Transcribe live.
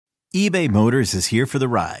eBay Motors is here for the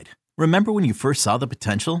ride. Remember when you first saw the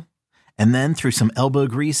potential? And then through some elbow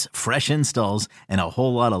grease, fresh installs, and a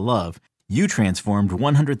whole lot of love, you transformed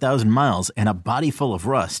 100,000 miles and a body full of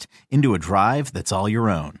rust into a drive that's all your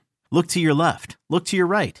own. Look to your left. Look to your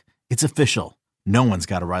right. It's official. No one's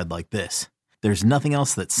got a ride like this. There's nothing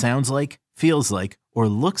else that sounds like, feels like, or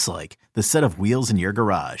looks like the set of wheels in your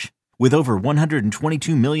garage. With over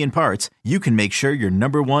 122 million parts, you can make sure your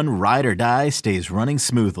number one ride or die stays running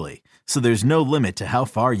smoothly. So there's no limit to how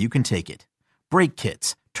far you can take it. Brake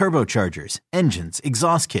kits, turbochargers, engines,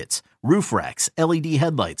 exhaust kits, roof racks, LED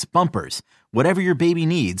headlights, bumpers, whatever your baby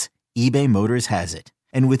needs, eBay Motors has it.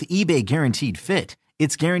 And with eBay Guaranteed Fit,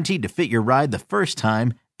 it's guaranteed to fit your ride the first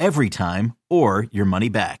time, every time, or your money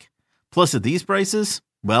back. Plus at these prices,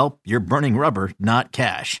 well, you're burning rubber, not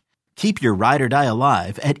cash. Keep your ride or die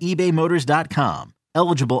alive at ebaymotors.com.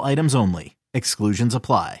 Eligible items only. Exclusions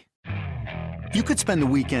apply. You could spend the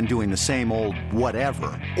weekend doing the same old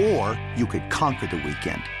whatever, or you could conquer the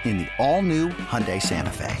weekend in the all-new Hyundai Santa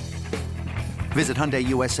Fe. Visit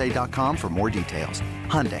HyundaiUSA.com for more details.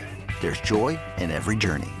 Hyundai, there's joy in every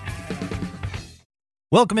journey.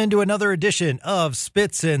 Welcome into another edition of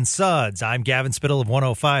Spits and Suds. I'm Gavin Spittle of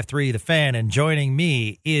 105.3 The Fan, and joining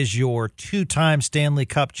me is your two-time Stanley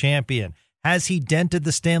Cup champion. Has he dented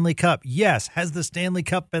the Stanley Cup? Yes. Has the Stanley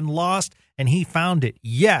Cup been lost and he found it?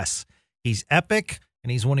 Yes. He's epic,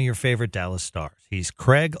 and he's one of your favorite Dallas Stars. He's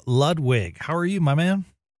Craig Ludwig. How are you, my man?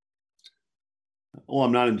 Well,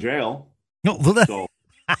 I'm not in jail. No, well, So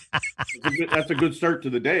that's a good start to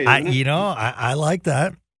the day, isn't it? I like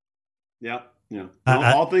that. Yeah. No,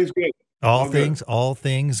 all things good. All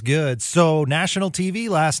things good. So national TV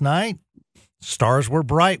last night, stars were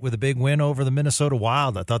bright with a big win over the Minnesota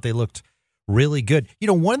Wild. I thought they looked really good. You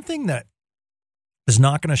know, one thing that is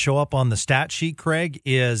not going to show up on the stat sheet, Craig,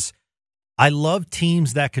 is I love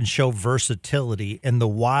teams that can show versatility, and the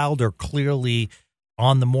Wild are clearly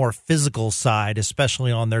on the more physical side,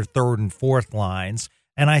 especially on their third and fourth lines.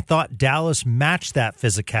 And I thought Dallas matched that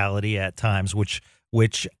physicality at times, which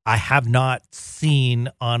I have not seen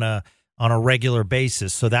on a regular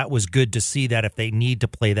basis. So that was good to see that if they need to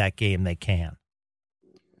play that game, they can.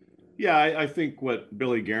 Yeah, I think what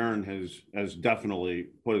Billy Guerin has definitely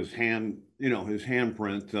put his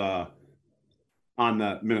handprint on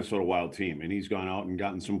the Minnesota Wild team, and he's gone out and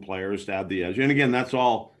gotten some players to add the edge. And again, it's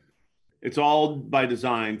all by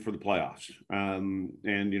design for the playoffs. And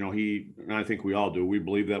I think we all do. We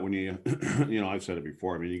believe that when you, I've said it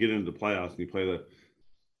before. I mean, you get into the playoffs and you play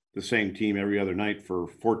the same team every other night for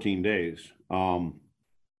 14 days.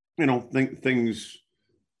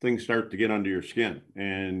 Things start to get under your skin,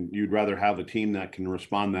 and you'd rather have a team that can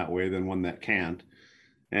respond that way than one that can't.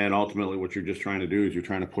 And ultimately, what you're just trying to do is you're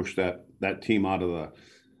trying to push that team out of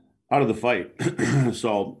the fight.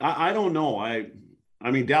 So I don't know. I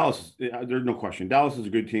mean, Dallas, there's no question. Dallas is a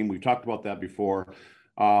good team. We've talked about that before.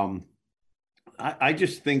 I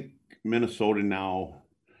just think Minnesota now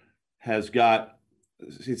has got,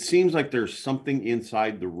 it seems like there's something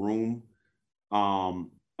inside the room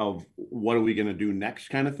of what are we going to do next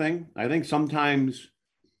kind of thing. I think sometimes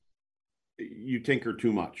you tinker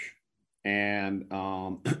too much. And,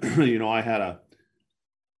 I had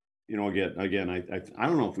again, I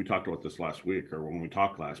don't know if we talked about this last week or when we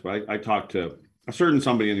talked last, but I talked to a certain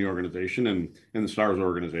somebody in the organization and in the Stars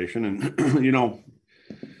organization, and,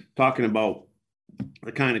 talking about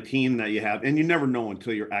the kind of team that you have, and you never know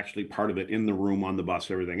until you're actually part of it, in the room, on the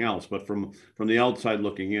bus, everything else. But from the outside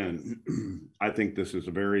looking in, I think this is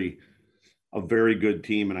a very good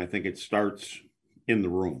team. And I think it starts in the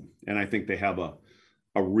room. And I think they have a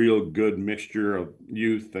real good mixture of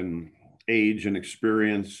youth and age and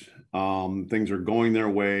experience. Things are going their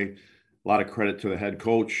way. A lot of credit to the head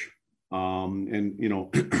coach.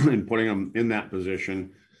 And putting them in that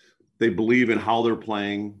position. They believe in how they're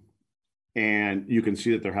playing, and you can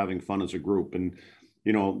see that they're having fun as a group. And,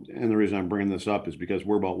 and the reason I'm bringing this up is because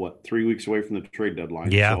we're about 3 weeks away from the trade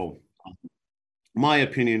deadline. Yeah. So my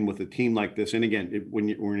opinion with a team like this, and again, when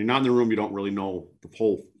you're not in the room, you don't really know the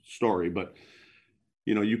whole story, but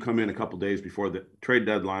you come in a couple of days before the trade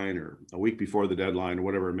deadline or a week before the deadline or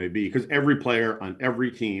whatever it may be, because every player on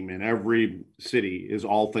every team in every city is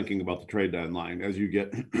all thinking about the trade deadline as you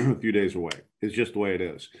get a few days away. It's just the way it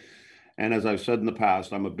is. And as I've said in the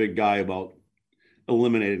past, I'm a big guy about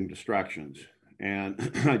eliminating distractions.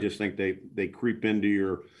 And I just think they creep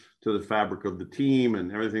into the fabric of the team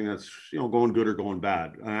and everything that's, going good or going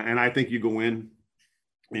bad. And I think you go in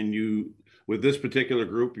and with this particular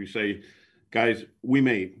group, you say, guys, we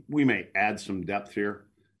may add some depth here,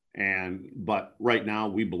 but right now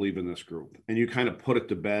we believe in this group, and you kind of put it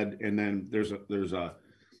to bed. And then there's a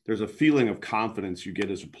there's a feeling of confidence you get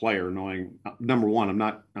as a player, knowing number one,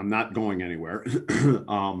 I'm not going anywhere.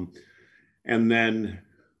 And then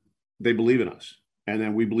they believe in us, and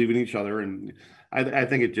then we believe in each other. And I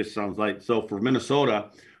think it just sounds like, so for Minnesota,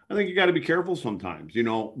 I think you got to be careful sometimes.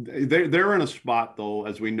 They're in a spot though,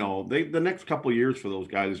 as we know, the next couple of years for those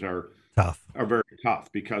guys are Tough. Are very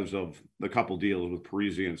tough because of the couple deals with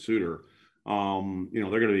Parise and Suter. They're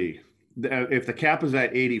going to be, if the cap is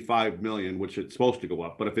at 85 million, which it's supposed to go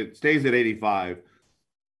up, but if it stays at 85,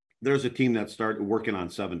 there's a team that started working on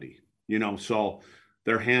 70, so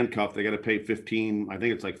they're handcuffed. They got to pay 15. I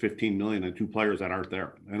think it's like 15 million and two players that aren't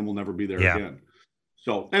there and will never be there again.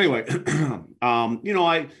 So anyway,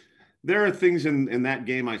 there are things in that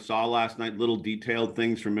game I saw last night, little detailed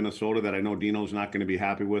things from Minnesota that I know Dino's not going to be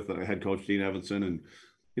happy with, head coach Dean Evanson, and,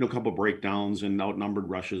 a couple of breakdowns and outnumbered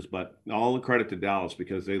rushes, but all the credit to Dallas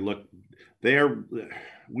because we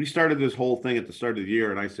started this whole thing at the start of the year.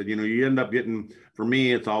 And I said, you end up getting, for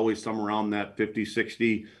me, it's always somewhere around that 50,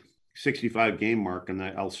 60, 65 game mark. And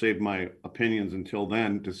I'll save my opinions until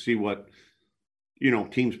then to see what,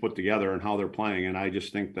 teams put together and how they're playing. And I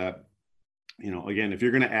just think that, again, if you're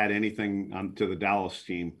going to add anything to the Dallas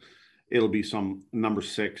team, it'll be some number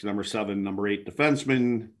 6, number 7, number 8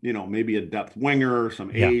 defenseman, maybe a depth winger,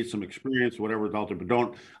 some age, some experience, whatever's out there.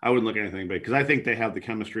 But I wouldn't look at anything big because I think they have the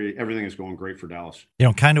chemistry. Everything is going great for Dallas.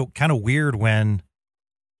 Kind of weird when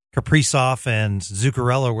Kaprizov and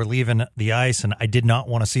Zuccarello were leaving the ice, and I did not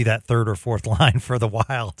want to see that third or fourth line for the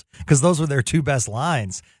Wild because those were their two best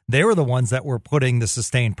lines. They were the ones that were putting the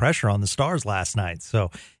sustained pressure on the Stars last night.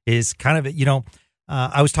 So it's kind of,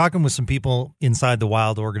 I was talking with some people inside the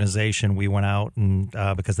Wild organization. We went out and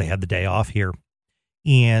because they had the day off here,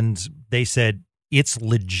 and they said it's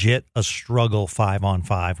legit a struggle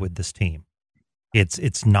 5-on-5 with this team.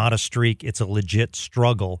 It's not a streak. It's a legit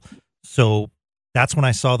struggle. So that's when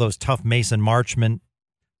I saw those tough Mason Marchment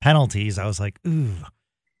penalties. I was like, ooh,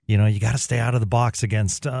 you got to stay out of the box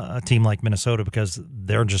against a team like Minnesota because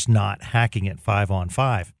they're just not hacking it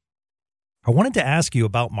 5-on-5. I wanted to ask you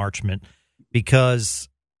about Marchment because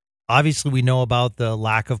obviously we know about the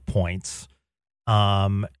lack of points,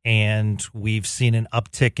 and we've seen an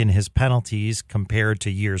uptick in his penalties compared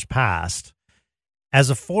to years past. As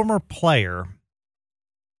a former player,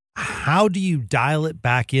 how do you dial it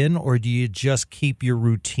back in, or do you just keep your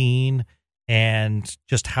routine and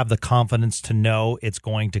just have the confidence to know it's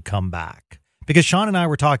going to come back? Because Sean and I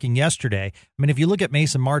were talking yesterday. I mean, if you look at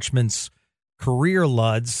Mason Marchment's career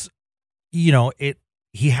LUDs,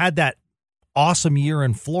 he had that awesome year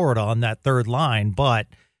in Florida on that third line, but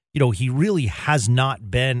he really has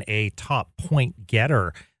not been a top point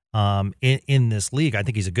getter in this league. I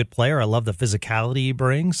think he's a good player. I love the physicality he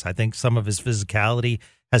brings. I think some of his physicality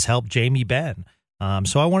has helped Jamie Benn.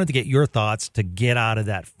 So I wanted to get your thoughts to get out of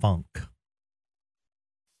that funk.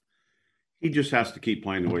 He just has to keep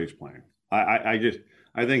playing the way he's playing.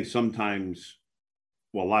 I think sometimes,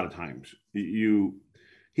 well, a lot of times,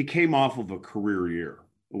 he came off of a career year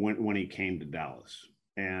when he came to Dallas.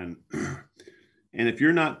 And if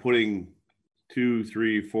you're not putting 2,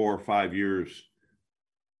 3, 4, 5 years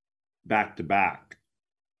back to back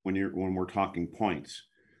when we're talking points,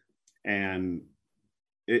 and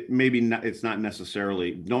it's not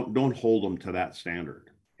necessarily, don't hold him to that standard.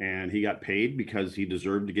 And he got paid because he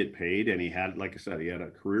deserved to get paid, and he had, like I said, he had a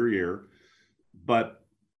career year. But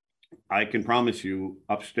I can promise you,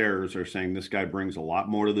 upstairs are saying this guy brings a lot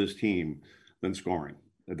more to this team than scoring.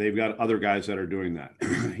 They've got other guys that are doing that.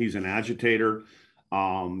 He's an agitator.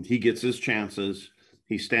 He gets his chances.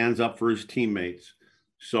 He stands up for his teammates.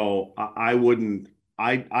 So I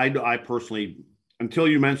personally, until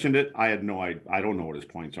you mentioned it, I don't know what his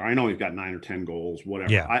points are. I know he's got 9 or 10 goals,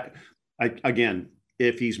 whatever. Yeah. Again,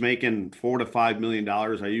 if he's making $4 to $5 million,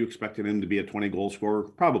 are you expecting him to be a 20 goal scorer?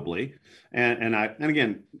 Probably. And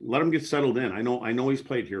again, let him get settled in. I know he's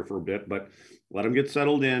played here for a bit, but let him get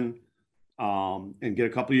settled in and get a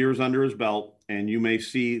couple of years under his belt, and you may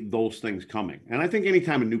see those things coming. And I think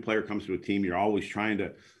anytime a new player comes to a team, you're always trying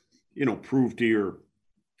to, prove to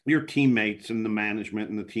your teammates and the management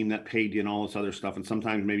and the team that paid you and all this other stuff. And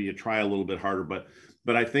sometimes maybe you try a little bit harder, but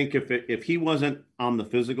I think if he wasn't on the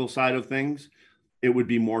physical side of things, it would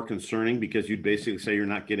be more concerning because you'd basically say you're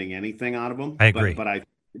not getting anything out of him. I agree.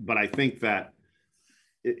 But I think that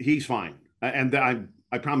he's fine. And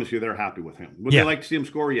I promise you they're happy with him. Would they like to see him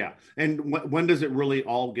score? Yeah. And when does it really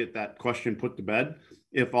all get that question put to bed?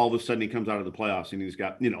 If all of a sudden he comes out of the playoffs and he's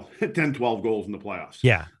got, 10, 12 goals in the playoffs.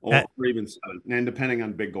 Yeah. Or even 7, and depending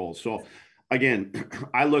on big goals. So again,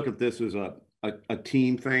 I look at this as a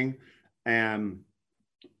team thing. And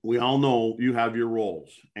we all know you have your roles,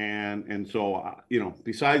 and so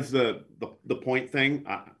besides the point thing,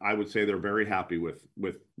 I would say they're very happy with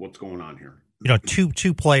what's going on here.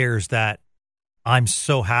 Two players that I'm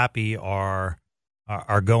so happy are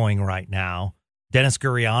going right now. Denis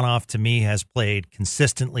Gurianov, to me, has played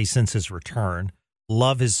consistently since his return.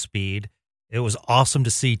 Love his speed. It was awesome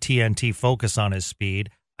to see TNT focus on his speed.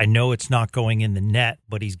 I know it's not going in the net,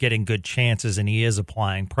 but he's getting good chances and he is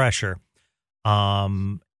applying pressure.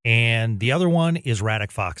 And the other one is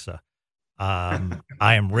Radek Faksa.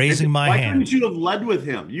 I am raising my hand. Why couldn't you have led with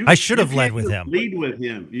him? I should have led with him. Lead with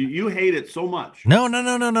him. You hate it so much. No.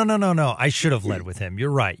 I should have led with him.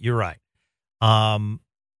 You're right.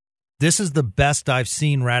 This is the best I've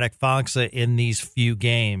seen Radek Faksa in these few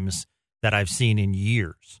games that I've seen in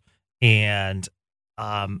years. And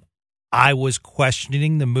I was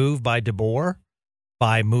questioning the move by DeBoer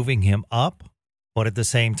by moving him up. But at the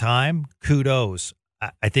same time, kudos.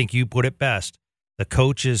 I think you put it best. The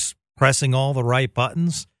coach is pressing all the right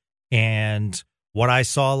buttons. And what I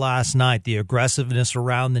saw last night, the aggressiveness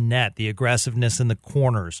around the net, the aggressiveness in the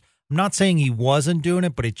corners. I'm not saying he wasn't doing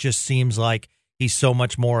it, but it just seems like he's so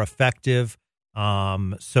much more effective.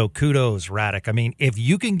 So kudos, Radek. I mean, if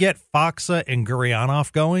you can get Faksa and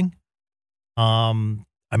Gurianov going,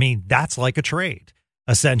 that's like a trade,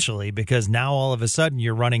 essentially, because now all of a sudden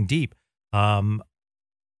you're running deep.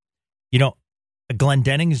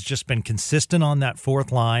 Glendening has just been consistent on that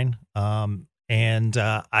fourth line. I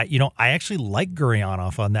actually like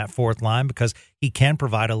Gurianov on that fourth line because he can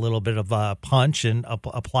provide a little bit of a punch and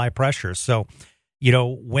apply pressure. So,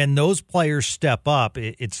 when those players step up,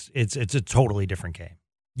 it's a totally different game.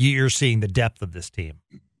 You're seeing the depth of this team.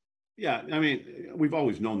 Yeah, I mean, we've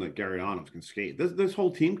always known that Gurianov can skate. This whole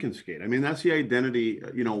team can skate. I mean, that's the identity,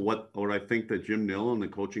 what I think that Jim Nill and the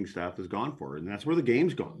coaching staff has gone for. And that's where the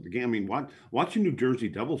game's gone. The game, I mean, watching New Jersey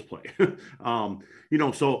Devils play,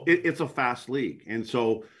 so it's a fast league. And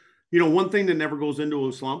so, one thing that never goes into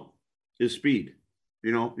a slump is speed.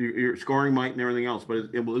 Your scoring might and everything else.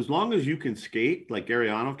 But as long as you can skate like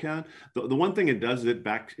Gurianov can, the one thing it does is it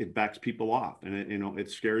backs people off. And,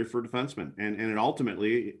 it's scary for defensemen. And it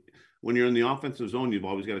ultimately, when you're in the offensive zone, you've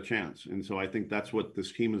always got a chance. And so I think that's what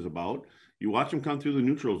this team is about. You watch them come through the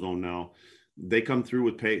neutral zone now. They come through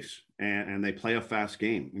with pace and they play a fast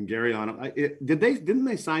game. And Gurianov, didn't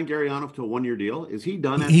they sign Gurianov to a 1-year deal? Is he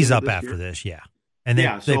done? He's up after this, yeah. And they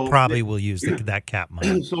probably will use that cap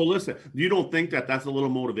money. So listen, you don't think that that's a little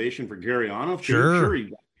motivation for Gurianov? Sure.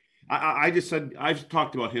 I just said, I've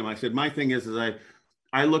talked about him. I said, my thing is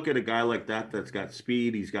I look at a guy like that's got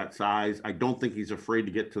speed. He's got size. I don't think he's afraid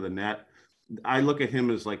to get to the net. I look at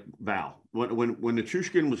him as like Val. When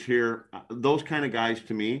Nichushkin was here, those kind of guys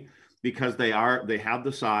to me, because they have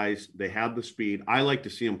the size, they have the speed. I like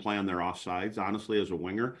to see them play on their offsides, honestly, as a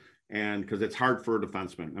winger. And because it's hard for a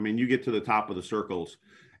defenseman. I mean, you get to the top of the circles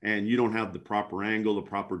and you don't have the proper angle, the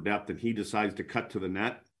proper depth, and he decides to cut to the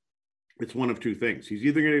net. It's one of two things. He's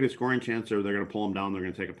either going to get a scoring chance or they're going to pull him down. They're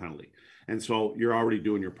going to take a penalty. And so you're already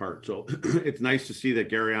doing your part. So it's nice to see that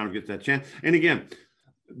Gurianov gets that chance. And again,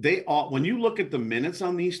 when you look at the minutes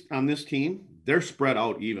on this team, they're spread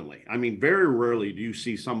out evenly. I mean, very rarely do you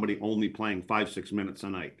see somebody only playing 5-6 minutes a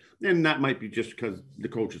night. And that might be just because the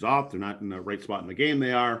coach is off. They're not in the right spot in the game.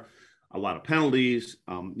 They are. A lot of penalties.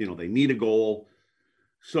 They need a goal.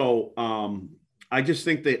 So I just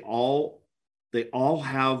think they all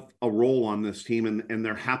have a role on this team and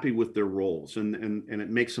they're happy with their roles and it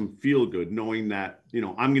makes them feel good knowing that,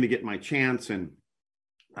 I'm going to get my chance. And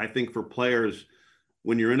I think for players,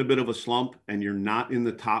 when you're in a bit of a slump and you're not in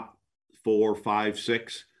the top 4, 5,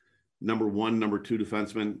 6, number 1, number 2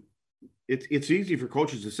 defenseman, it's easy for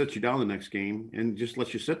coaches to sit you down the next game and just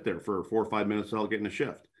let you sit there for 4 or 5 minutes without getting a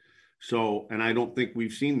shift. So, and I don't think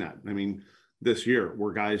we've seen that. I mean, this year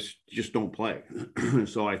where guys just don't play.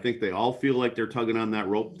 So I think they all feel like they're tugging on that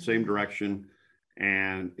rope, the same direction.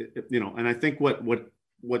 And, and I think what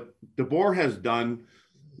DeBoer has done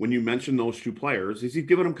when you mention those two players is he's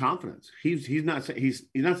given them confidence. He's not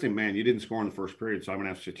saying, man, you didn't score in the first period, so I'm going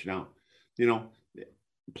to have to sit you down.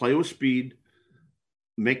 Play with speed,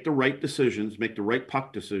 make the right decisions, make the right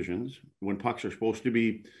puck decisions when pucks are supposed to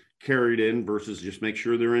be carried in versus just make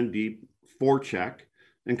sure they're in deep, forecheck,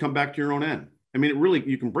 and come back to your own end. I mean,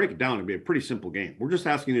 you can break it down and be a pretty simple game. We're just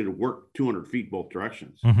asking you to work 200 feet both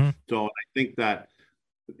directions. Mm-hmm. So I think that,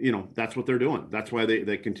 that's what they're doing. That's why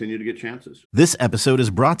they continue to get chances. This episode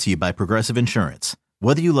is brought to you by Progressive Insurance.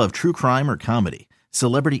 Whether you love true crime or comedy,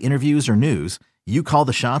 celebrity interviews or news, you call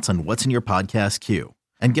the shots on what's in your podcast queue.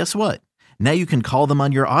 And guess what? Now you can call them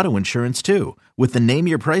on your auto insurance too with the Name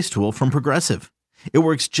Your Price tool from Progressive. It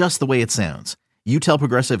works just the way it sounds. You tell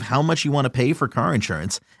Progressive how much you want to pay for car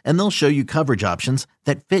insurance, and they'll show you coverage options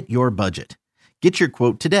that fit your budget. Get your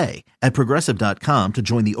quote today at Progressive.com to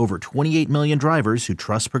join the over 28 million drivers who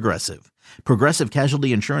trust Progressive. Progressive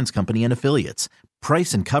Casualty Insurance Company and Affiliates.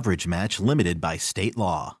 Price and coverage match limited by state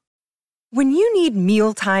law. When you need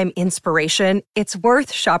mealtime inspiration, it's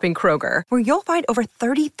worth shopping Kroger, where you'll find over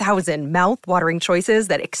 30,000 mouth-watering choices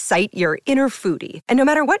that excite your inner foodie. And no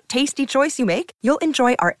matter what tasty choice you make, you'll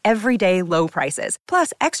enjoy our everyday low prices,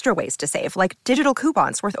 plus extra ways to save, like digital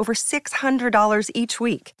coupons worth over $600 each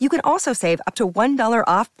week. You can also save up to $1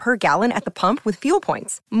 off per gallon at the pump with fuel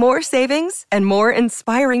points. More savings and more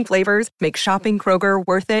inspiring flavors make shopping Kroger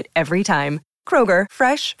worth it every time. Kroger,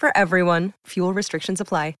 fresh for everyone. Fuel restrictions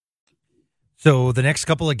apply. So the next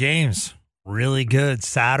couple of games, really good.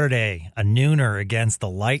 Saturday, a nooner against the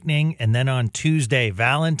Lightning. And then on Tuesday,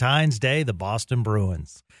 Valentine's Day, the Boston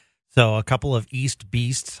Bruins. So a couple of East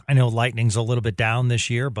beasts. I know Lightning's a little bit down this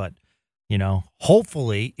year, but,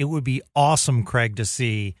 hopefully it would be awesome, Craig, to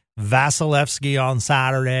see Vasilevsky on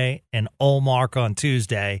Saturday and Ullmark on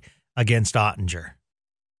Tuesday against Ottinger.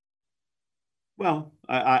 Well,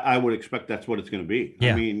 I would expect that's what it's going to be.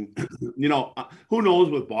 Yeah. I mean, who knows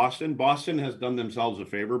with Boston? Boston has done themselves a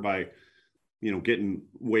favor by, getting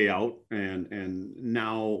way out. And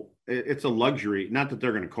now it's a luxury. Not that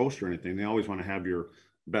they're going to coast or anything. They always want to have your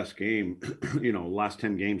best game, last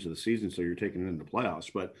 10 games of the season. So you're taking it into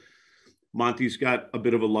playoffs. But Monty's got a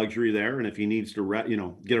bit of a luxury there. And if he needs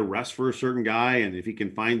to, get a rest for a certain guy, and if he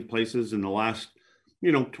can find places in the last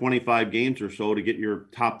 25 games or so to get your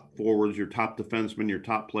top forwards, your top defensemen, your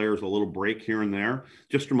top players a little break here and there,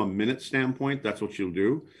 just from a minute standpoint, that's what you'll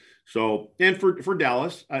do. So, and for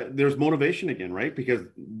Dallas, there's motivation again, right? Because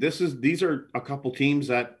these are a couple teams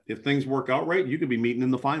that if things work out right, you could be meeting in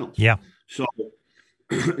the finals. Yeah. So,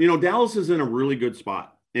 Dallas is in a really good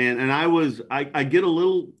spot. And I get a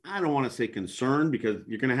little, I don't want to say concerned, because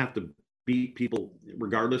you're going to have to beat people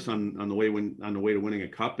regardless on the way to winning a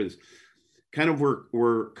cup is kind of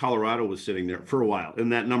where Colorado was sitting there for a while in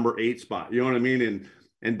that number 8 spot. You know what I mean?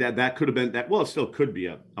 And that could have been that. Well, it still could be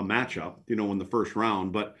a matchup, in the first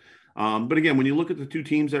round. But again, when you look at the two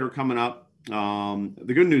teams that are coming up,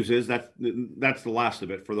 the good news is that's the last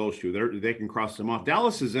of it for those two. They can cross them off.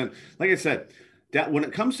 Dallas is in, like I said, when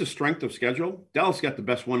it comes to strength of schedule, Dallas got the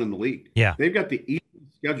best one in the league. Yeah. They've got the easy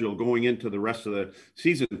schedule going into the rest of the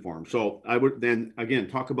season for them. So I would then again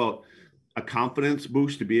talk about a confidence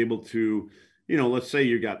boost to be able to, let's say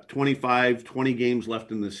you got 20 games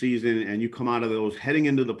left in the season and you come out of those heading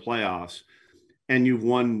into the playoffs and you've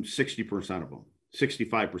won 60% of them,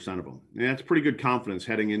 65% of them. And that's pretty good confidence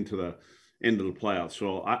heading into the playoffs.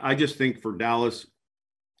 So I just think for Dallas,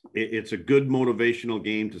 it's a good motivational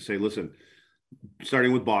game to say, listen,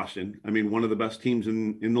 starting with Boston, I mean, one of the best teams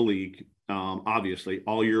in the league, obviously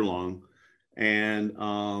all year long. And,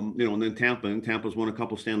 and then Tampa's won a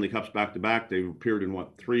couple Stanley Cups back to back. They've appeared in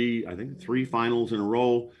three finals in a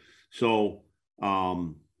row. So,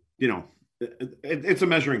 it's a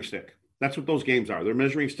measuring stick. That's what those games are. They're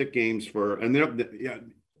measuring stick games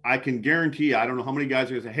I can guarantee, I don't know how many guys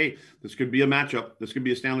are going to say, hey, this could be a matchup. This could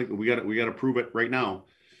be a Stanley. We got to prove it right now.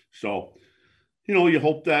 So, you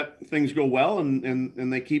hope that things go well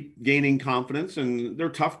and they keep gaining confidence, and they're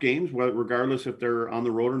tough games, regardless if they're on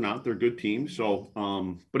the road or not. They're good teams. So,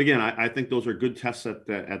 but again, I think those are good tests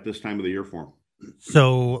at this time of the year for them.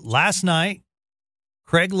 So last night,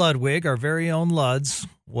 Craig Ludwig, our very own Luds,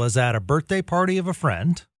 was at a birthday party of a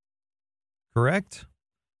friend, correct?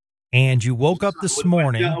 And you woke up this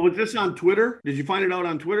morning. Was this on Twitter? Did you find it out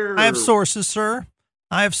on Twitter? I have sources, sir.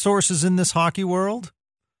 I have sources in this hockey world.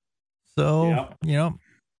 So, but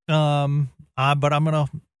I'm going to,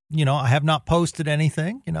 I have not posted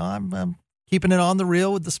anything. I'm keeping it on the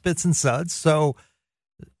reel with the spits and suds. So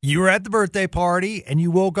you were at the birthday party and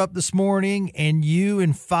you woke up this morning and you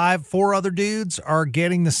and 4 other dudes are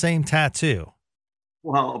getting the same tattoo.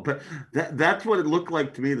 Well, but that's what it looked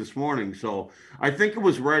like to me this morning. So I think it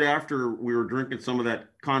was right after we were drinking some of that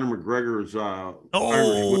Conor McGregor's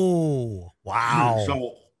Irish. Wow.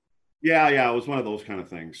 So yeah, it was one of those kind of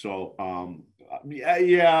things. So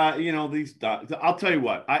yeah, I'll tell you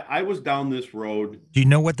what, I was down this road. Do you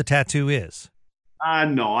know what the tattoo is?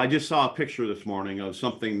 No, I just saw a picture this morning of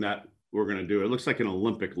something that we're going to do. It looks like an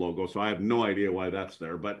Olympic logo, so I have no idea why that's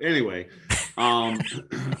there. But anyway,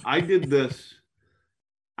 I did this.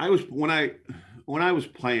 When I was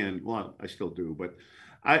playing, well, I still do, but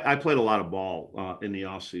I played a lot of ball in the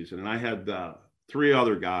off season, and I had 3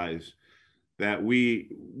 other guys that we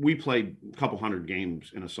played a couple hundred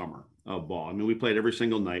games in a summer. ball. I mean, we played every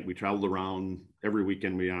single night. We traveled around every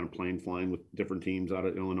weekend. We were on a plane flying with different teams out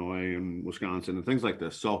of Illinois and Wisconsin and things like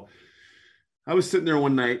this. So I was sitting there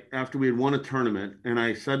one night after we had won a tournament, and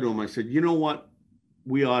I said to him, I said, you know what?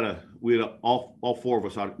 We ought to all four of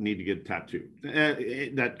us need to get a tattoo.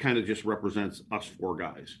 That kind of just represents us four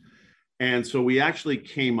guys. And so we actually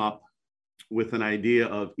came up with an idea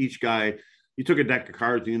of each guy. You took a deck of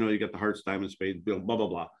cards, you got the hearts, diamonds, spades, blah, blah,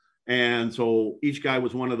 blah. And so each guy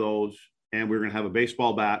was one of those, and we were going to have a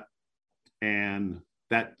baseball bat and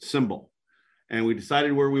that symbol. And we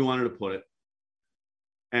decided where we wanted to put it.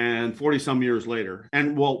 And 40 some years later,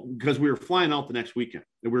 and well, because we were flying out the next weekend,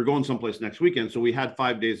 and we were going someplace next weekend, so we had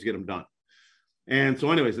 5 days to get them done. And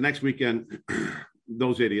so anyways, the next weekend,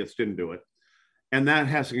 those idiots didn't do it. And that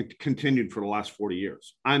has continued for the last 40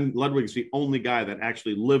 years. Ludwig's the only guy that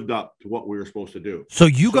actually lived up to what we were supposed to do. So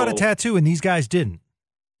you got a tattoo and these guys didn't?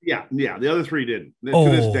 Yeah. The other three didn't to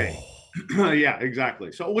this day. Yeah,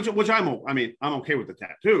 exactly. So which I'm okay with the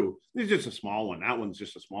tattoo. It's just a small one. That one's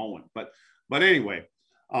just a small one. But anyway,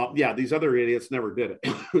 these other idiots never did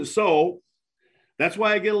it. So that's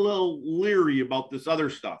why I get a little leery about this other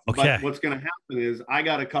stuff. Okay. But what's going to happen is I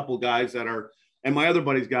got a couple guys that are, and my other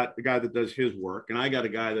buddy's got the guy that does his work, and I got a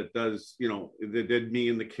guy that does, that did me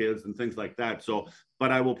and the kids and things like that. So,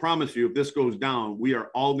 but I will promise you, if this goes down, we are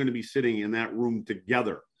all going to be sitting in that room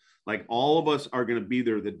together. Like all of us are going to be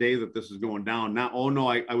there the day that this is going down. Not, oh no,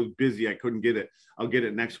 I was busy, I couldn't get it. I'll get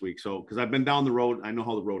it next week. So, because I've been down the road, I know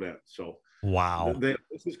how the road ends. So, wow,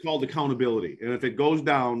 this is called accountability. And if it goes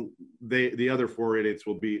down, the other four idiots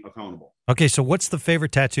will be accountable. Okay, so what's the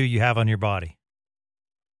favorite tattoo you have on your body?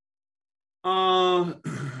 Well,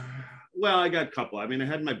 I got a couple. I mean, I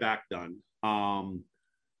had my back done,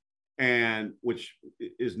 and which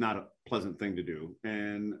is not a pleasant thing to do.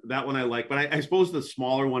 And that one I like, but I suppose the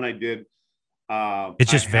smaller one I did.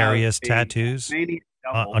 It's just various tattoos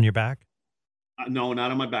on your back. No, not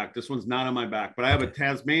on my back. This one's not on my back, but I have a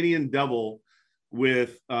Tasmanian devil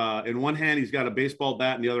with, in one hand, he's got a baseball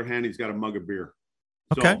bat, and the other hand, he's got a mug of beer.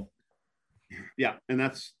 Okay. So, yeah. And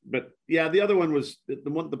the other one was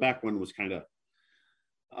the back one was kind of,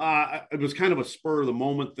 it was kind of a spur of the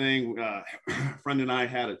moment thing. A friend and I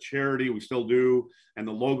had a charity, we still do. And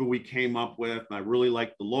the logo we came up with, and I really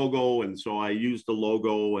liked the logo. And so I used the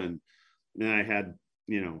logo, and then I had,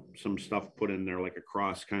 some stuff put in there, like a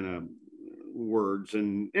cross kind of words.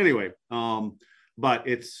 And anyway, but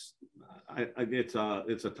it's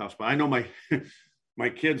a tough spot. I know my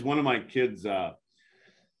kids, one of my kids,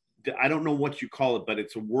 I don't know what you call it, but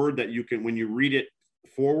it's a word that you can, when you read it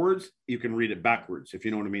forwards, you can read it backwards, if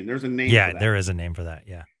you know what I mean. There's a name. Yeah, there is a name for that.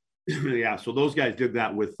 Yeah. Yeah. So those guys did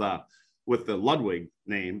that with the Ludwig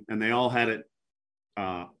name, and they all had it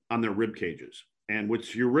on their rib cages. And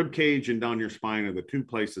which your rib cage and down your spine are the two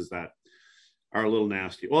places that are a little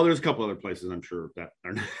nasty. Well, there's a couple other places I'm sure that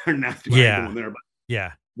are nasty. Yeah. There, but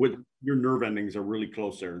yeah. With your nerve endings are really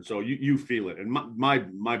close there, and so you feel it. And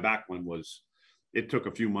my back one was, it took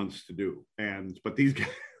a few months to do, but these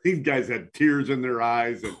guys had tears in their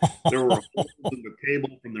eyes, and there were holes in the table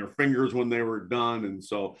from their fingers when they were done, and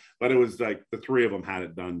so. But it was like the three of them had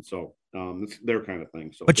it done, so it's their kind of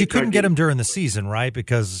thing. So, but you couldn't get them during the season, right?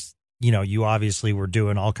 Because you obviously were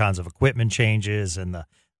doing all kinds of equipment changes and the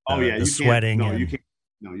sweating.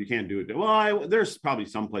 You can't do it. Well, there's probably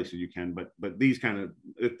some places you can, but these kind of,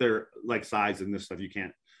 if they're like size and this stuff, you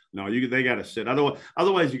can't. No, they got to sit.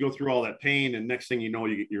 Otherwise, you go through all that pain, and next thing you know,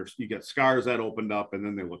 you get scars that opened up, and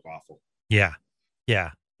then they look awful. Yeah.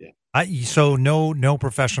 So no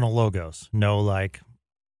professional logos, no like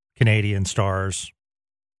Canadian Stars,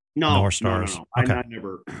 North Stars. No. Okay.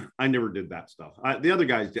 I never did that stuff. The other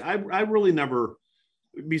guys did. I really never.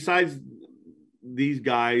 Besides these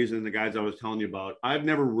guys and the guys I was telling you about, I've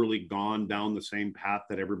never really gone down the same path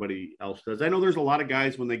that everybody else does. I know there's a lot of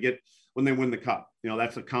guys when they win the cup,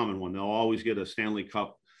 that's a common one. They'll always get a Stanley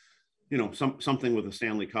Cup, something with a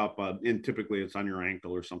Stanley Cup, and typically it's on your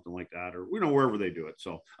ankle or something like that, or wherever they do it.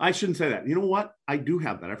 So I shouldn't say that. You know what? I do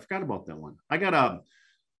have that. I forgot about that one. I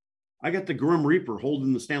got the Grim Reaper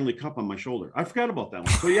holding the Stanley Cup on my shoulder. I forgot about that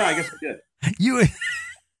one. So yeah, I guess I did.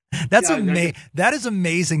 That is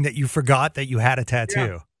amazing that you forgot that you had a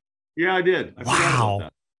tattoo. Yeah, I did. I forgot about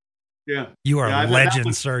that. Yeah. You are a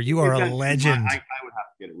legend, sir. You are a legend. I would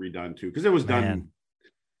have to get it redone too, because it was done.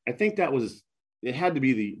 I think it had to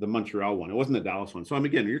be the Montreal one. It wasn't the Dallas one. So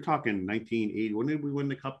again, you're talking 1980. When did we win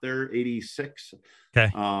the cup there? 86.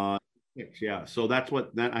 Okay. Yeah. So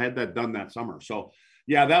I had that done that summer. So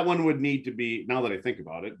yeah, that one would need to be, now that I think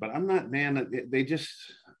about it, but I'm not, man, they just,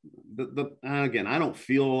 again, I don't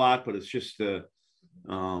feel a lot, but it's just,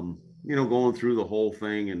 going through the whole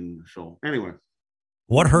thing. And so anyway.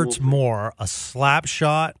 What hurts more, a slap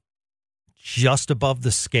shot just above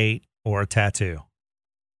the skate or a tattoo?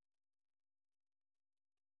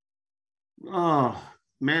 Oh,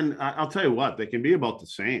 man, I'll tell you what, they can be about the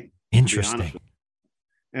same. Interesting.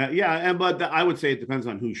 But I would say it depends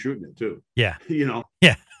on who's shooting it too. Yeah.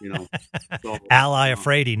 Yeah. So, Ally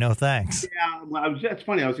Afraidy, no thanks. Yeah, well, that's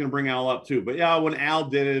funny. I was going to bring Al up too, but yeah, when Al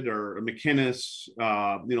did it or McInnes,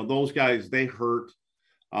 those guys, they hurt.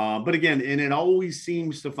 But again, and it always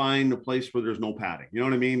seems to find a place where there's no padding. You know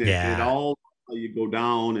what I mean? Yeah. It all, you go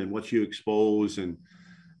down and what you expose and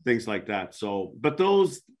things like that. So, but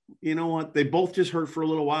those, you know what? They both just hurt for a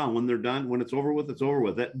little while. When they're done, when it's over with, it's over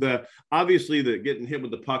with. Obviously the getting hit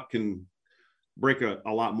with the puck can break a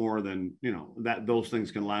lot more than, that those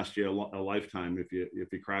things can last you a lifetime if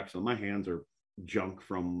you crack some. My hands are junk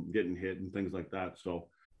from getting hit and things like that. So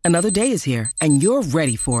another day is here and you're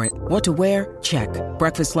ready for it. What to wear? Check.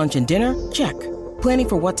 Breakfast, lunch, and dinner? Check. Planning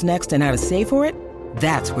for what's next and how to save for it?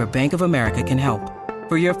 That's where Bank of America can help.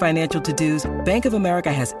 For your financial to-dos, Bank of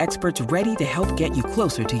America has experts ready to help get you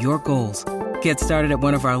closer to your goals. Get started at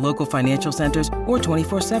one of our local financial centers or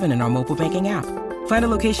 24/7 in our mobile banking app. Find a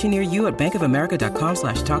location near you at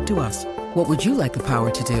bankofamerica.com/talktous. What would you like the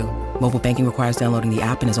power to do? Mobile banking requires downloading the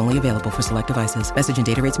app and is only available for select devices. Message and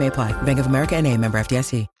data rates may apply. Bank of America NA, member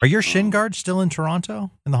FDIC. Are your shin guards still in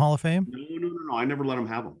Toronto in the Hall of Fame? No. I never let them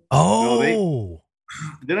have them. Oh.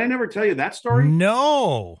 Did I never tell you that story?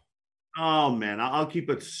 No. Oh man, I'll keep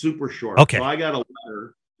it super short. Okay. So I got a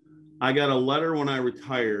letter when I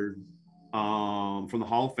retired from the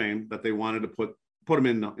Hall of Fame that they wanted to put them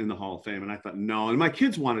in the Hall of Fame, and I thought no. And my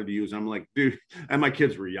kids wanted to use them. I'm like, dude, and my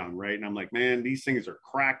kids were young, right? And I'm like, man, these things are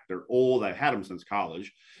cracked. They're old. I had them since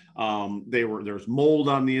college. There's mold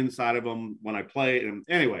on the inside of them when I played. And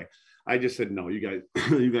anyway, I just said no. You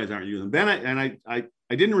guys aren't using them. Then I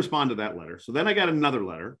didn't respond to that letter. So then I got another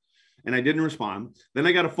letter. And I didn't respond. Then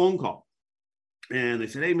I got a phone call. And they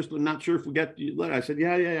said, hey, Mr. Not sure if we got your letter. I said,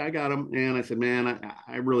 yeah, I got them. And I said, man,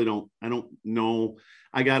 I really don't know.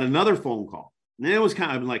 I got another phone call. And it was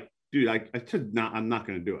kind of like, dude, I said, no, I'm not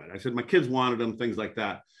going to do it. I said, my kids wanted them, things like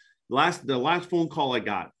that. The last phone call I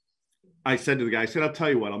got, I said to the guy, I said, I'll tell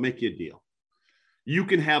you what, I'll make you a deal. You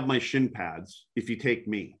can have my shin pads if you take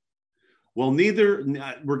me. Well,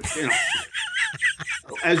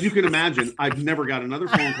 as you can imagine, I've never got another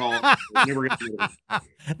phone call.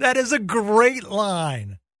 That is a great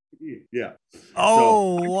line. Yeah.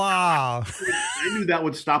 Oh, so, wow. I knew that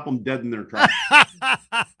would stop them dead in their tracks.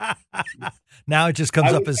 Now it just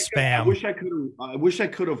comes up as spam. I wish I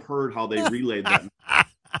could have heard how they relayed that.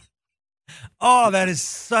 Oh, that is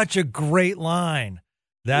such a great line.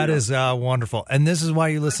 That is wonderful. And this is why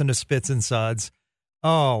you listen to Spits and Suds.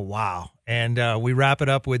 Oh, wow. And we wrap it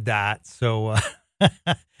up with that. So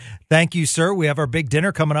thank you, sir. We have our big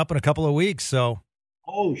dinner coming up in a couple of weeks. So.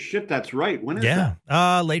 Oh, shit. That's right. When is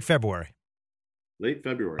that? Late February. Late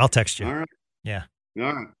February. I'll text you. All right. Yeah.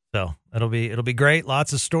 All right. So it'll be great.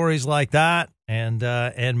 Lots of stories like that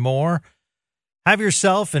and more. Have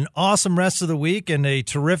yourself an awesome rest of the week and a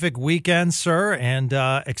terrific weekend, sir. And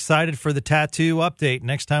excited for the tattoo update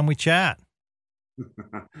next time we chat.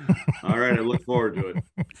 All right. I look forward to it.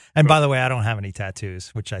 And by the way, I don't have any tattoos,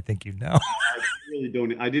 which I think you know. I really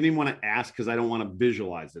don't. I didn't even want to ask because I don't want to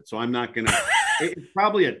visualize it. So I'm not going to. It's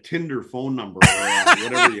probably a Tinder phone number or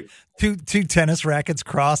whatever. Two tennis rackets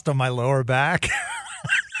crossed on my lower back.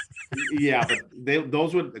 Yeah, but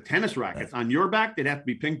those would the tennis rackets on your back. They'd have to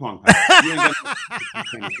be ping pong pads. You ain't got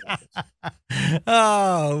tennis rackets.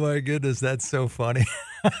 Oh my goodness, that's so funny.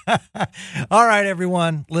 All right,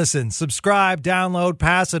 everyone, listen, subscribe, download,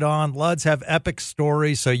 pass it on. Luds have epic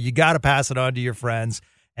stories, so you got to pass it on to your friends.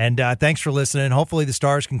 And thanks for listening. Hopefully the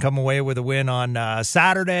Stars can come away with a win on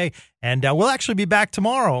Saturday. And we'll actually be back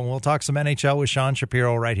tomorrow, and we'll talk some NHL with Sean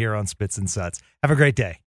Shapiro right here on Spits and Suds. Have a great day.